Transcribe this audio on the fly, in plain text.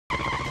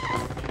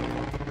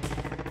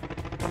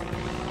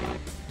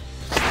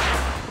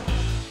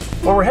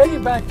Well, we're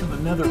heading back to the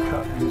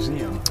Nethercutt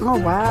Museum. Oh,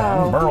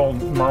 wow.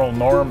 Merle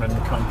Norman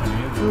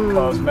Company, the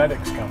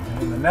cosmetics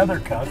company, the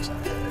Nethercutts,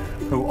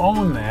 who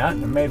own that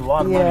and made a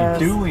lot of money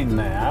doing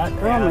that.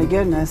 Oh, my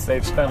goodness.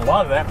 They've spent a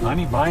lot of that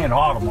money buying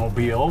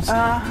automobiles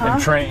and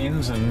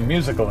trains and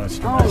musical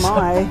instruments. Oh,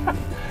 my.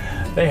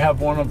 They have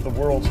one of the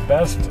world's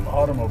best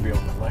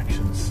automobile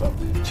collections. So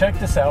check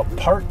this out,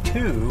 part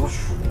 2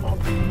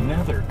 of the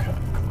Nethercutt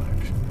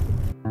Collection.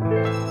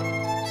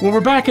 Well,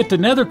 we're back at the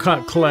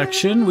Nethercutt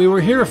Collection. We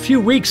were here a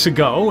few weeks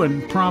ago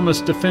and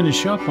promised to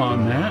finish up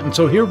on that, and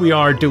so here we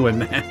are doing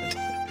that.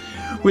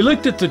 We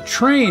looked at the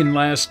train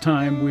last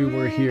time we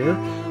were here,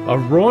 a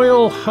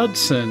Royal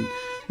Hudson.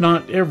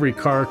 Not every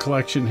car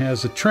collection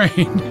has a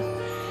train.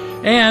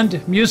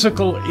 And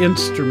musical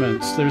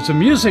instruments. There's a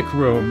music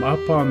room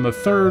up on the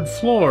 3rd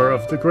floor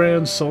of the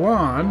Grand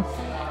Salon,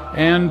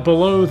 and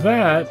below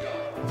that,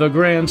 the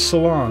Grand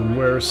Salon,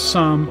 where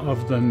some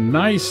of the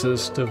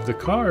nicest of the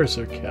cars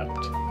are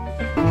kept.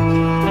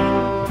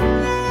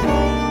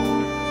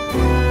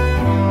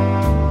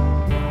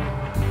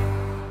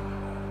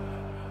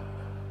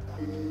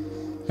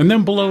 And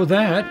then below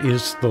that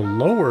is the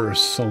lower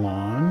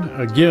salon.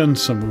 Again,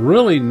 some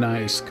really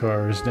nice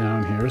cars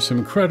down here, some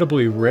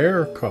incredibly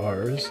rare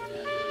cars.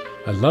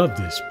 I love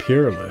this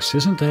Peerless.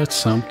 Isn't that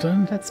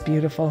something? That's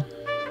beautiful.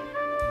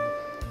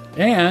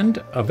 And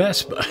a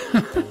Vespa.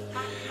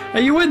 Now,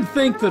 you wouldn't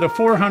think that a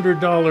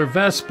 $400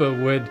 Vespa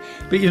would,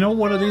 but you know,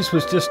 one of these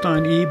was just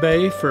on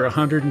eBay for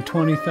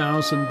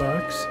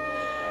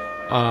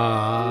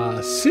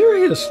 $120,000.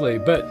 Seriously,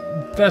 but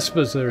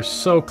Vespas are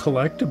so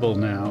collectible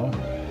now.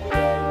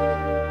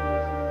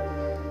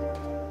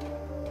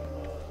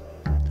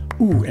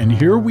 Ooh, and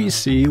here we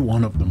see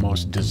one of the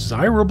most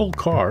desirable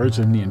cars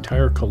in the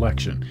entire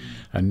collection,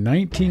 a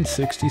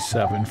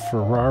 1967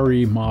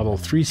 Ferrari Model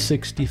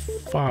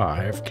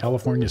 365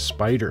 California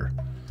Spider.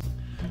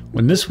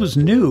 When this was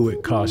new,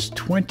 it cost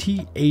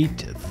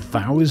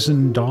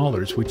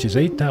 $28,000, which is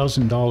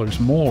 $8,000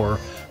 more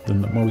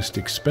than the most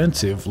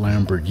expensive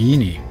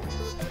Lamborghini.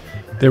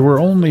 There were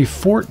only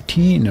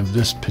 14 of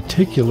this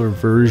particular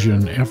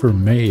version ever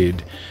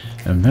made,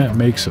 and that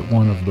makes it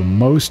one of the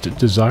most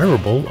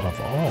desirable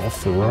of all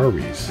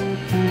Ferraris.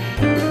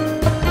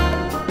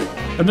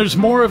 And there's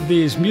more of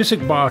these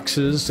music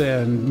boxes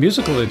and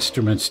musical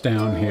instruments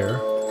down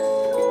here.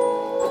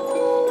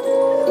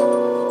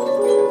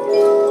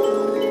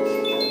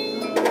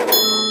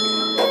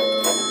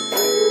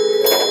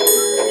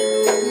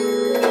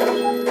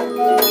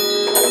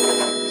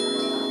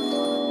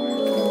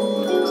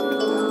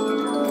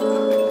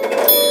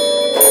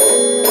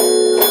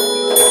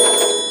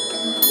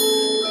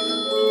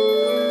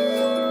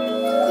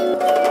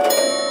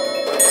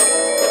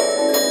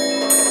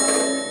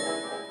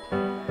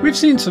 We've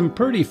seen some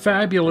pretty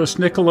fabulous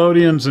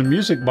Nickelodeons and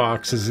music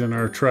boxes in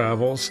our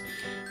travels,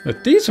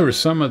 but these are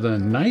some of the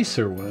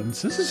nicer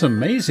ones. This is an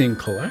amazing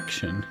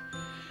collection.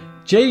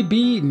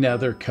 J.B.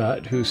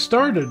 Nethercutt, who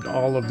started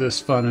all of this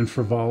fun and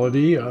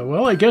frivolity,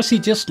 well, I guess he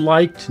just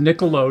liked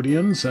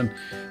Nickelodeons and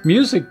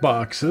music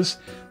boxes.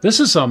 This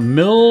is a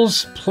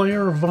Mills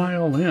player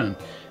violin.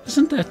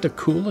 Isn't that the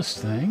coolest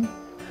thing?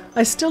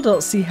 I still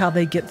don't see how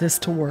they get this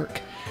to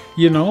work.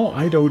 You know,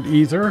 I don't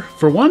either.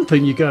 For one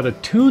thing, you got to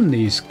tune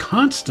these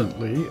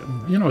constantly.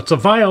 You know, it's a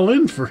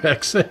violin for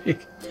heck's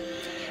sake.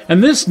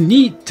 And this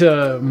neat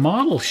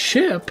model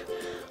ship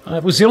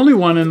was the only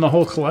one in the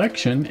whole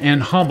collection,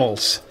 and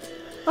Hummels.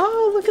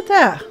 Oh, look at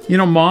that. You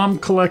know, Mom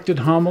collected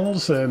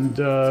Hummels, and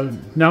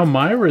now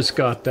Myra's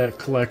got that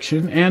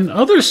collection, and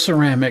other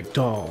ceramic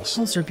dolls.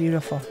 Those are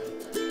beautiful.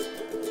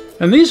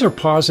 And these are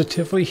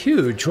positively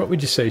huge. What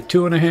would you say,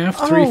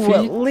 2.5, 3 feet?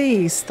 Oh, at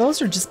least.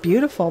 Those are just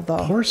beautiful,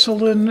 though.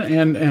 Porcelain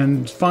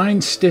and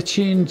fine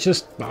stitching,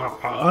 just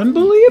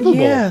unbelievable.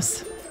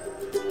 Yes.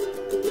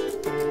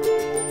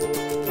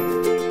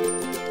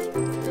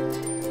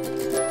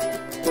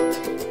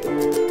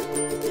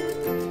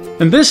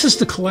 And this is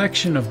the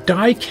collection of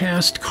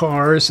die-cast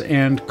cars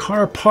and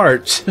car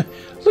parts.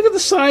 Look at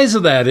the size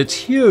of that. It's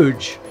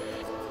huge.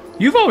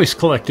 You've always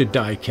collected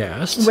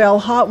die-casts. Well,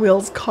 Hot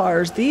Wheels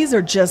cars. These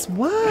are just,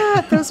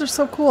 what? Those are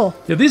so cool.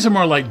 Yeah, these are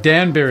more like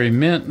Danbury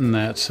Mint and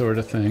that sort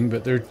of thing,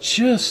 but they're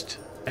just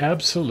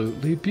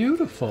absolutely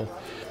beautiful.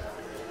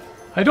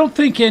 I don't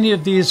think any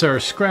of these are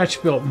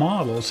scratch-built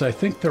models. I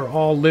think they're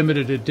all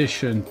limited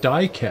edition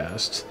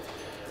die-casts.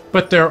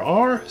 But there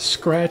are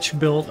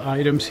scratch-built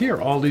items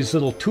here. All these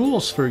little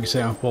tools, for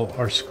example,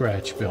 are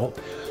scratch-built.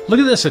 Look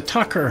at this, a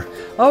Tucker.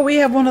 Oh, we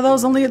have one of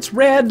those, only it's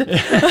red.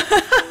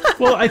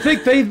 Well, I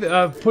think they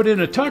put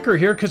in a Tucker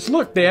here because,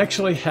 look, they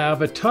actually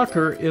have a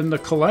Tucker in the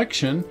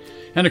collection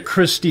and a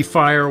Christie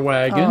fire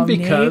wagon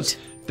because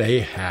they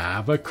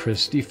have a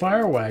Christie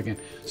fire wagon.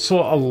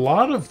 So a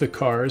lot of the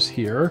cars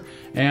here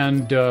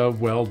and,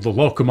 well, the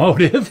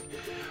Locomotive,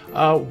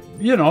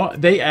 you know,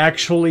 they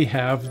actually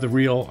have the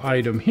real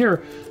item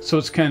here. So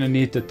it's kind of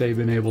neat that they've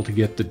been able to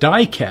get the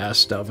die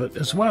cast of it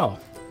as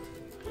well.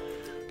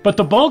 But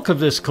the bulk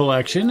of this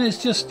collection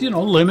is just, you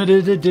know,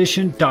 limited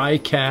edition die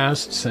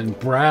casts and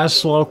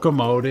brass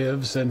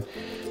locomotives and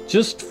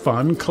just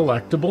fun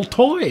collectible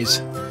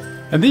toys.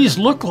 And these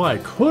look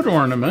like hood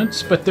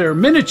ornaments, but they're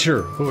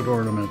miniature hood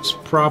ornaments,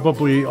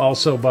 probably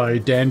also by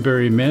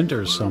Danbury Mint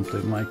or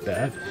something like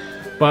that.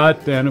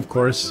 But then, of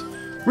course,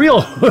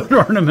 real hood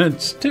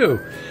ornaments too.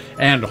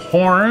 And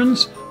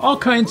horns, all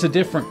kinds of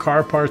different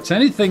car parts,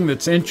 anything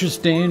that's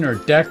interesting or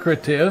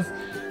decorative.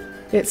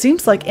 It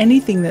seems like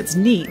anything that's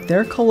neat,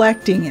 they're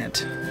collecting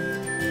it.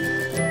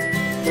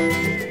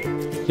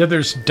 Yeah,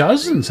 there's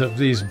dozens of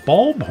these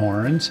bulb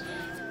horns,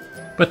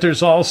 but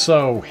there's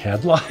also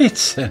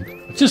headlights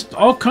and just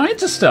all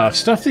kinds of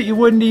stuff that you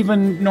wouldn't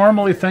even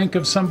normally think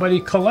of somebody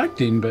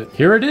collecting, but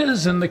here it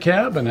is in the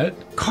cabinet.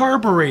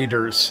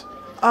 Carburetors.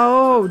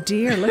 Oh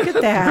dear, look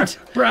at that.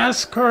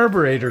 Brass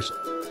carburetors.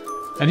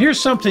 And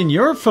here's something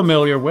you're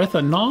familiar with,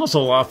 a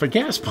nozzle off a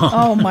gas pump.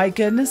 Oh my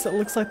goodness, it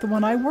looks like the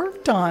one I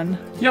worked on.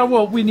 Yeah,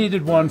 well, we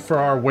needed one for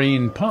our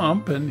Wayne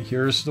pump, and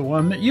here's the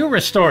one that you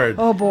restored.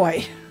 Oh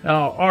boy.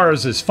 Now,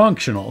 ours is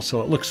functional,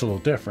 so it looks a little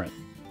different.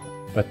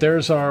 But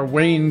there's our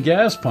Wayne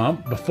gas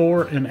pump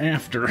before and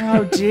after.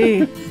 Oh,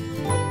 gee.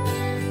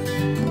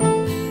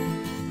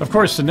 Of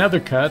course, the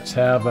Nethercutts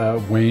have a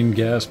Wayne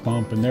gas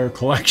pump in their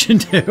collection,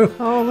 too.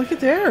 Oh, look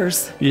at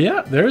theirs.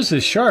 Yeah, theirs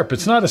is sharp.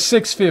 It's not a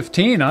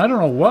 615. I don't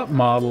know what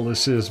model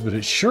this is, but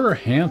it's sure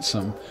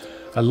handsome.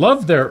 I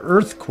love their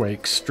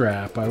earthquake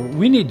strap.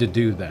 We need to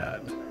do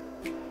that.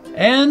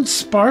 And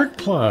spark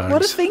plugs.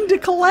 What a thing to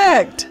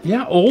collect.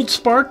 Yeah, old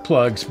spark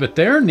plugs, but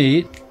they're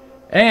neat.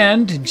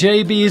 And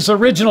JB's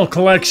original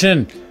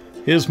collection,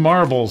 his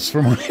marbles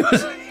from when he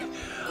was...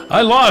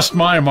 I lost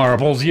my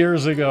marbles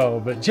years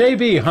ago, but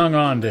JB hung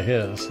on to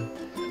his.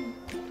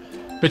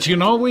 But you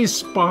can always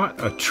spot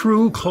a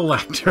true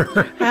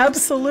collector.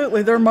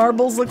 Absolutely. Their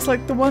marbles looks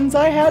like the ones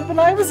I had when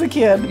I was a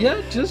kid.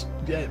 Yeah,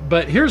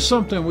 but here's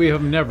something we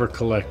have never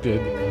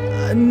collected.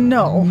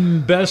 No.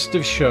 Best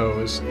of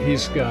shows.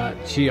 He's got,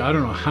 I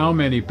don't know how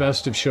many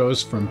best of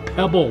shows from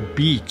Pebble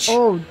Beach.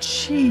 Oh,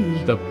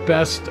 gee. The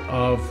best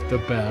of the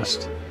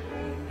best.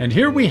 And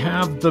here we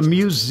have the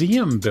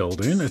museum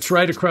building. It's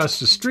right across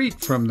the street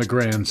from the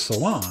Grand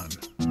Salon.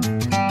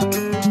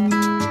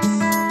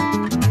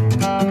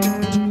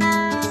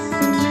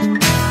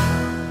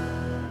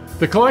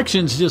 The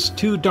collection's just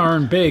too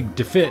darn big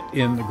to fit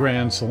in the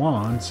Grand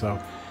Salon,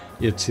 so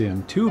it's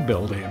in two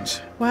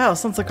buildings. Wow,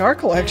 sounds like our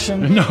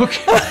collection. No,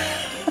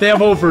 they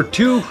have over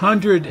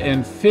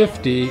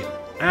 250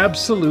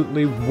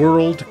 absolutely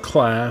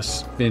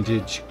world-class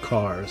vintage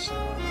cars.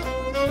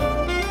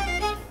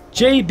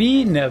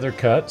 J.B.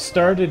 Nethercutt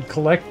started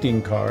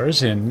collecting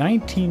cars in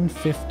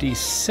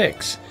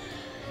 1956.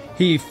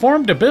 He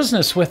formed a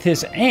business with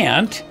his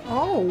aunt,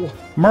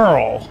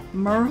 Merle.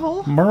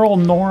 Merle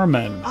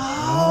Norman.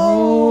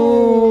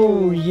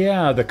 Oh,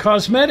 yeah, the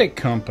cosmetic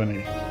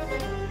company.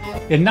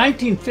 In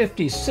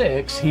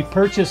 1956, he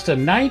purchased a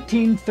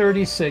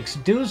 1936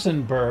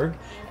 Duesenberg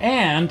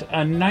and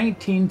a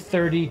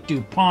 1930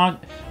 DuPont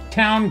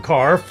town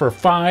car for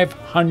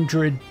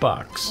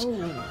 $500.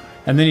 Oh.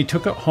 And then he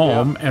took it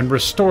home and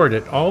restored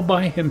it all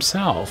by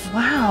himself.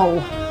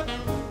 Wow.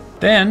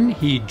 Then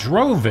he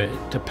drove it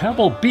to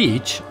Pebble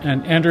Beach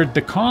and entered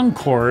the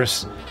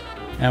concourse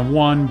and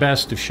won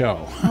Best of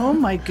Show. Oh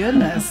my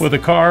goodness. With a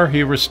car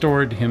he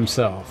restored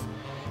himself.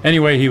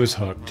 Anyway, he was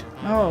hooked.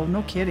 Oh,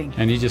 no kidding.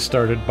 And he just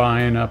started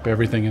buying up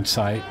everything in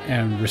sight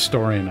and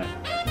restoring it.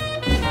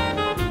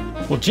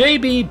 Well,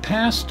 JB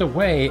passed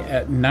away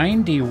at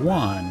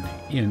 91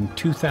 in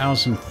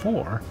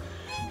 2004.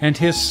 And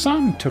his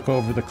son took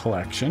over the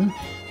collection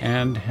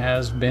and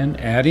has been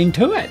adding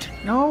to it.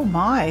 Oh,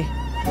 my.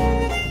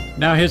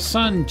 Now, his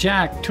son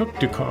Jack took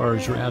to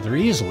cars rather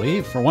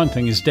easily. For one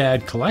thing, his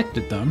dad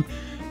collected them,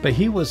 but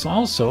he was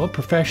also a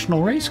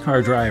professional race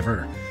car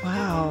driver.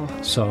 Wow.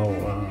 So,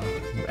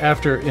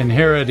 after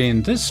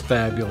inheriting this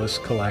fabulous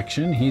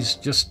collection, he's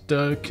just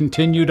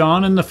continued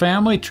on in the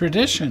family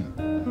tradition.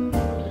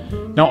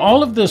 Now,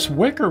 all of this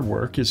wicker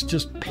work is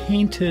just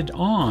painted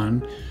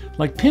on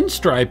like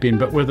pinstriping,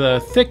 but with a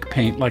thick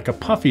paint, like a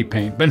puffy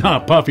paint, but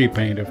not puffy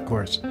paint, of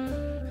course.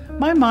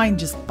 My mind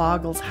just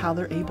boggles how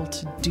they're able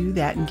to do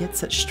that and get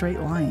such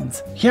straight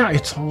lines. Yeah,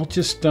 it's all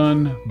just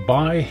done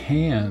by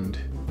hand.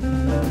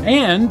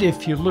 And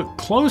if you look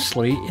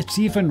closely, it's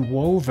even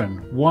woven,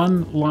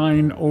 one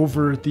line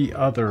over the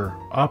other,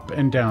 up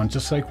and down,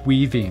 just like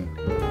weaving.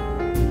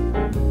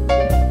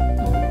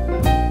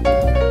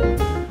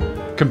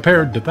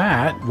 Compared to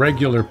that,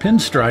 regular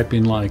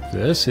pinstriping like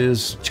this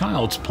is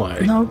child's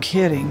play. No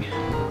kidding.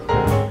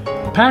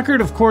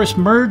 Packard, of course,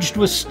 merged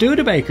with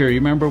Studebaker. You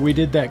remember we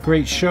did that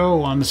great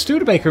show on the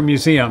Studebaker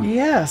Museum.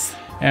 Yes.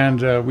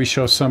 And we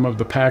show some of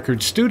the Packard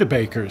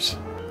Studebakers.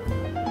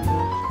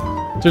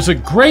 There's a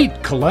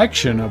great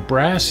collection of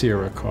brass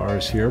era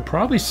cars here,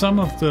 probably some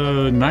of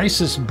the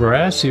nicest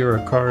brass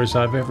era cars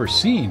I've ever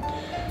seen.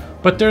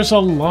 But there's a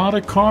lot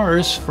of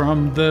cars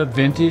from the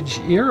vintage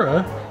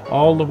era,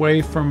 all the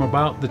way from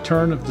about the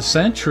turn of the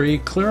century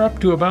clear up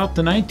to about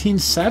the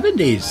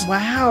 1970s.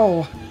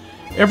 Wow.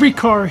 Every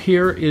car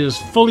here is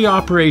fully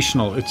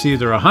operational. It's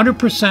either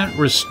 100%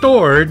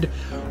 restored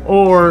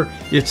or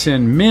it's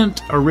in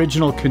mint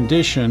original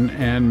condition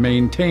and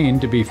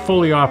maintained to be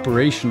fully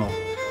operational.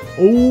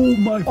 Oh,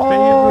 my favorite.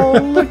 Oh,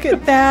 look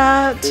at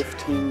that.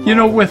 You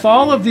know, with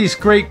all of these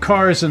great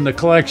cars in the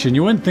collection,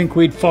 you wouldn't think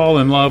we'd fall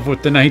in love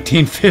with the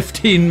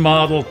 1915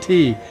 Model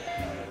T.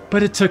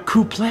 But it's a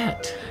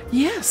couplet.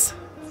 Yes.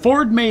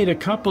 Ford made a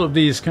couple of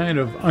these kind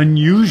of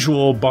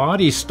unusual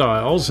body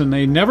styles, and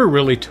they never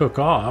really took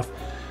off.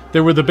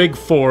 There were the big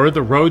four,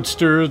 the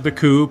Roadster, the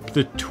Coupe,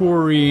 the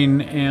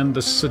Touring, and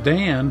the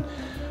Sedan.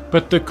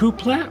 But the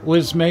couplet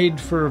was made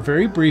for a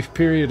very brief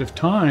period of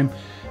time,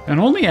 and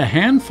only a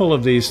handful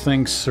of these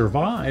things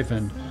survive,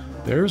 and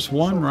there's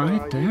one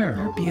right there.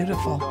 They're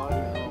beautiful.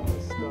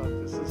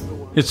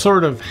 It's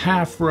sort of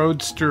half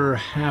Roadster,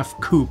 half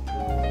Coupe.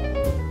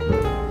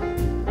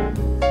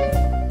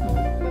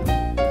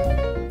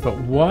 But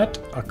what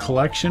a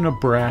collection of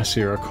brass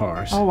era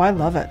cars. Oh, I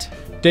love it.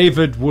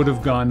 David would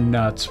have gone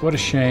nuts. What a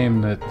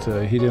shame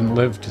that he didn't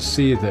live to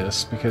see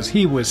this, because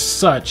he was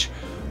such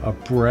a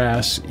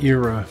brass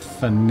era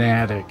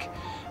fanatic.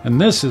 And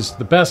this is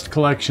the best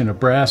collection of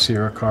brass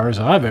era cars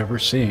I've ever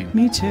seen.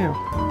 Me too.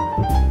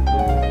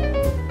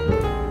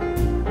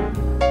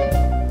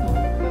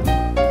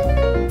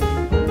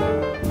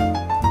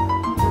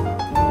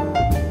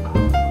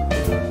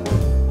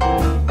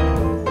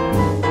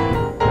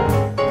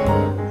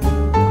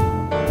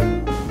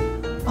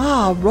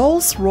 Ah,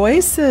 Rolls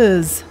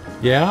Royces.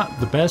 Yeah,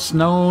 the best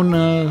known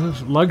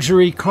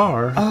luxury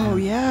car. Oh,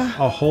 yeah.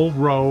 A whole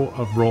row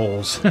of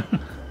Rolls.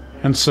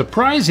 And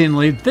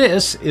surprisingly,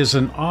 this is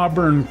an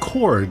Auburn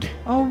Cord.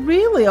 Oh,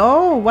 really?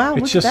 Oh, wow.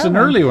 It's just an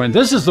early one.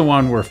 This is the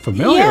one we're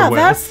familiar with.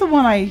 Yeah, that's the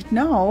one I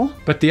know.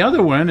 But the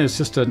other one is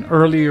just an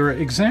earlier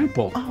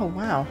example. Oh,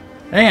 wow.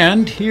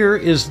 And here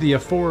is the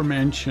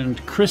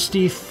aforementioned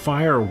Christie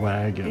Fire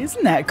Wagon.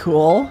 Isn't that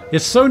cool?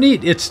 It's so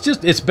neat.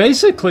 It's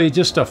basically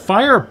just a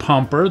fire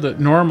pumper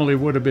that normally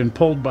would have been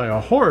pulled by a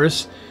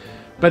horse,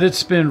 but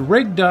it's been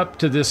rigged up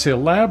to this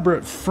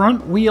elaborate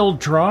front-wheel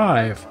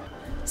drive.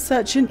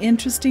 Such an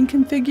interesting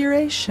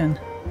configuration.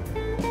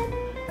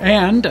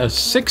 And a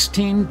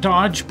 16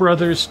 Dodge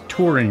Brothers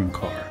touring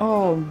car.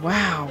 Oh,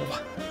 wow.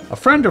 A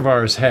friend of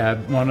ours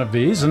had one of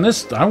these, and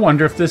I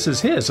wonder if this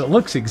is his. It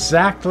looks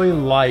exactly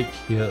like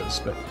his,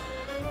 but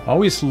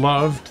always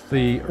loved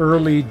the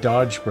early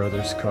Dodge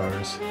Brothers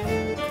cars.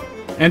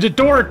 And a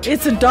Dort.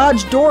 It's a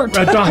Dodge Dort.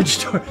 A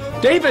Dodge Dort.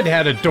 David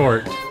had a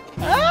Dort.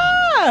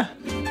 Ah!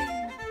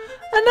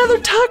 Another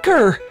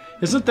Tucker.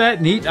 Isn't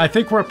that neat? I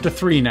think we're up to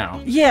 3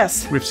 now.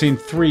 Yes. We've seen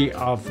 3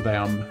 of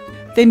them.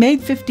 They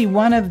made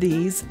 51 of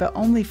these, but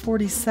only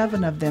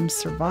 47 of them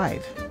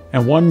survive.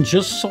 And one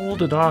just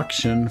sold at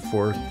auction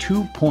for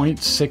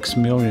 $2.6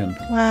 million.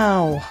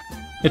 Wow.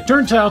 It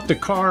turns out the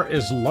car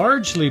is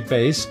largely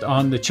based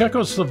on the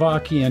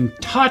Czechoslovakian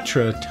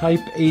Tatra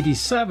Type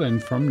 87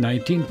 from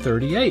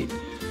 1938.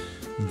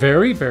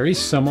 Very, very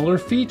similar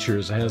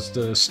features. It has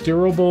the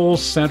steerable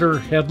center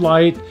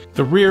headlight,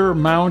 the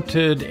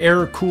rear-mounted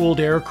air-cooled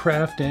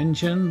aircraft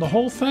engine, the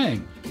whole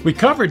thing. We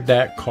covered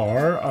that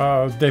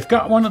car. They've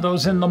got one of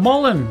those in the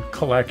Mullen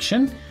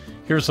collection.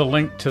 Here's a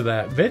link to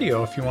that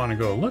video if you want to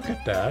go look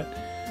at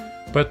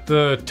that. But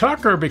the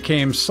Tucker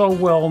became so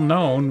well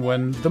known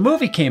when the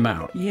movie came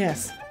out.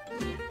 Yes.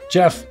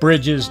 Jeff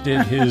Bridges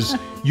did his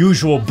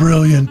usual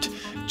brilliant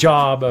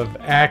job of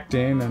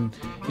acting, and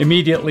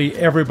immediately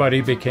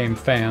everybody became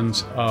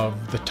fans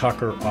of the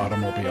Tucker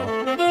automobile.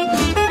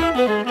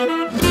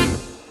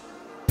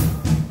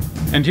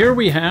 And here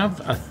we have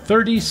a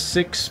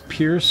 36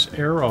 Pierce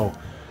Arrow.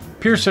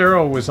 Pierce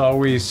Arrow was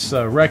always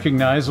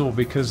recognizable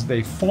because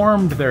they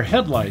formed their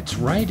headlights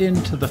right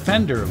into the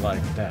fender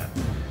like that.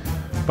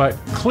 But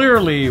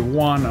clearly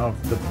one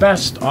of the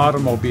best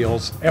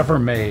automobiles ever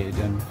made,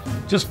 and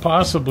just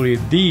possibly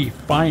the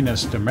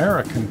finest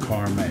American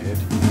car made.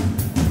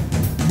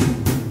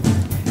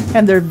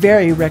 And their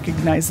very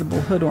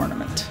recognizable hood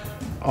ornament.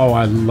 Oh,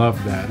 I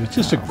love that. It's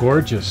just a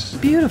gorgeous.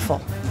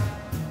 Beautiful.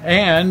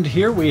 And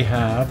here we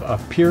have a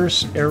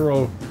Pierce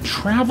Arrow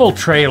travel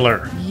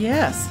trailer.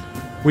 Yes.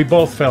 We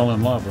both fell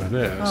in love with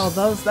this.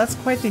 Oh, that's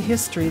quite the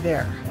history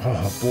there.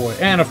 Oh, boy.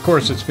 And, of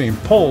course, it's being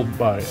pulled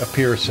by a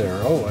Pierce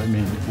Arrow. I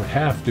mean, it would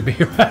have to be,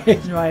 right?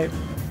 Right.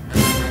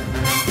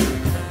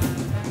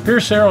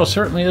 Pierce Arrow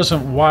certainly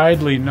isn't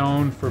widely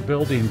known for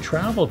building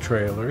travel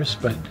trailers,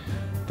 but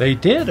they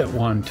did at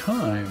one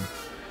time.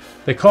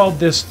 They called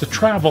this the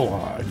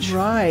Travelodge.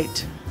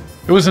 Right.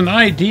 It was an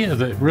idea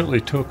that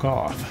really took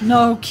off.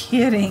 No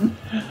kidding.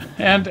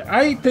 And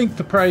I think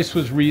the price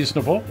was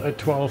reasonable at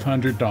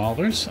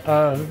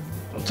 $1,200.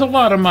 It's a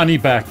lot of money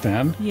back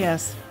then.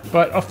 Yes.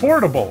 But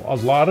affordable.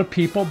 A lot of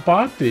people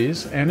bought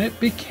these, and it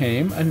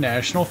became a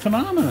national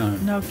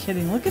phenomenon. No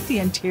kidding. Look at the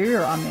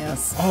interior on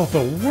this. Oh,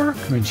 the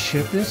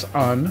workmanship is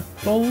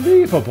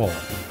unbelievable.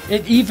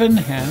 It even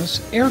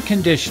has air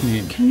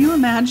conditioning. Can you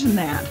imagine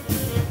that?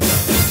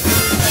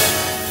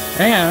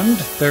 And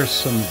there's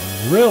some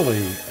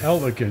really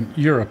elegant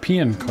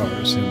European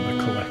cars in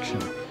the collection.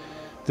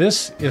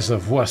 This is a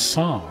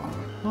Voisin.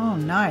 Oh, Oh,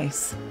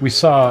 nice. We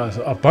saw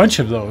a bunch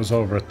of those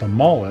over at the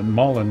Mullen.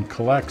 Mullen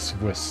collects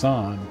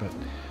Vuitton, but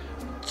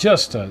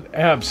just an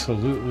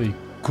absolutely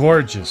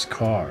gorgeous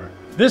car.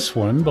 This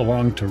one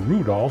belonged to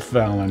Rudolph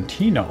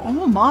Valentino.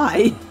 Oh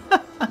my!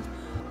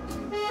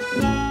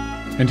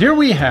 And here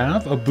we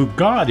have a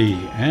Bugatti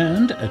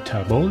and a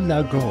Tableau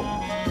Lago.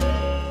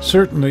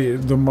 Certainly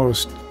the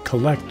most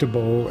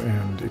collectible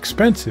and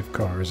expensive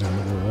cars in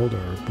the world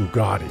are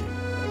Bugatti.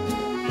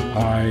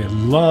 I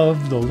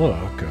love the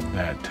look of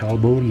that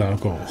Tableau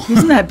Lago.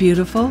 Isn't that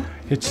beautiful?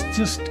 It's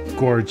just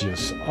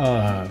gorgeous.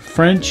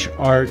 French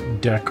Art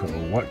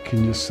Deco, what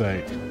can you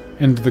say?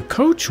 And the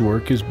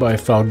coachwork is by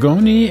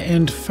Falgoni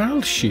and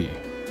Falchi.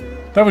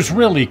 That was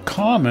really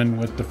common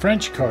with the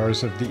French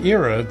cars of the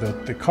era,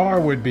 that the car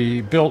would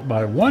be built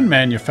by one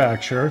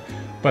manufacturer,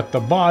 but the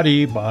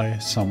body by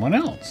someone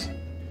else.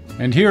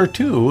 And here,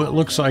 too, it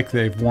looks like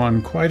they've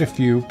won quite a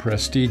few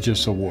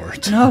prestigious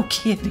awards. No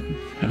kidding.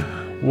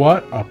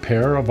 What a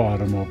pair of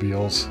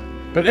automobiles.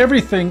 But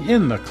everything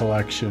in the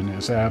collection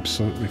is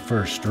absolutely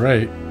first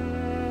rate.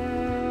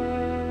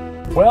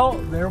 Well,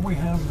 there we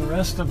have the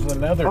rest of the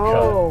Nethercutt.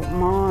 Oh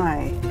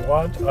my.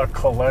 What a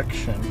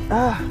collection.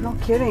 No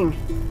kidding.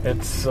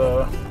 It's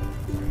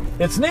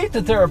neat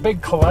that there are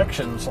big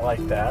collections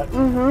like that.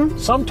 Mm-hmm.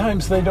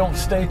 Sometimes they don't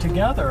stay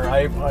together.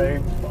 I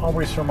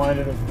always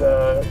reminded of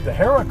the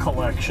Hera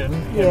collection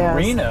in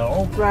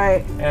Reno.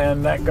 Right.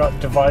 And that got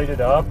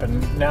divided up,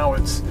 and now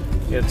it's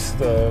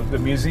the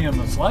museum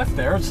that's left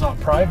there. It's not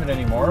private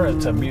anymore.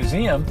 It's a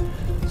museum.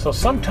 So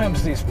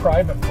sometimes these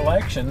private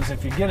collections,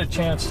 if you get a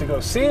chance to go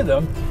see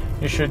them,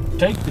 you should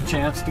take the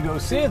chance to go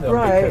see them.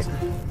 Right. Because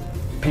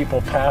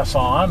people pass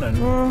on and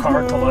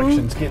car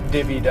collections get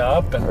divvied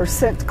up, and Or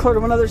sent to clear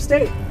to another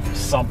state.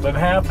 something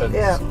happens.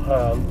 Yeah.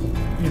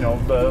 You know,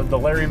 the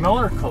Larry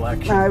Miller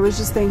collection. I was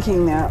just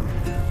thinking that.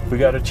 We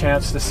got a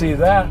chance to see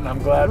that, and I'm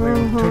glad we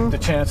took the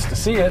chance to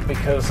see it,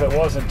 because it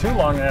wasn't too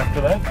long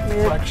after that the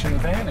collection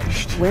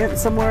vanished. Went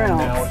somewhere else.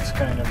 Now it's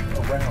kind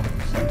of around.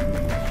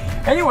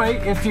 Anyway,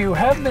 if you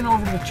have been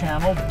over to the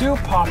channel, do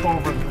pop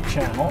over to the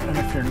channel, and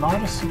if you're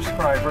not a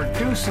subscriber,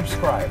 do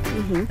subscribe.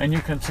 And you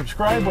can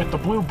subscribe with the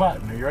blue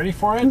button. Are you ready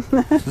for it?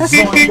 There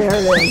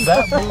it is.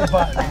 That blue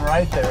button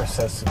right there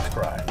says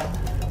subscribe.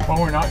 Well,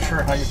 we're not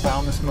sure how you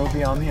found this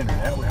movie on the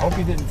internet. We hope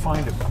you didn't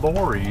find it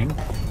boring,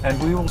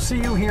 and we will see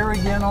you here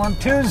again on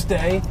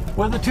Tuesday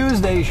with a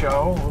Tuesday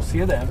show. We'll see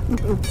you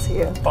then. See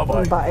ya.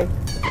 Bye-bye. Bye.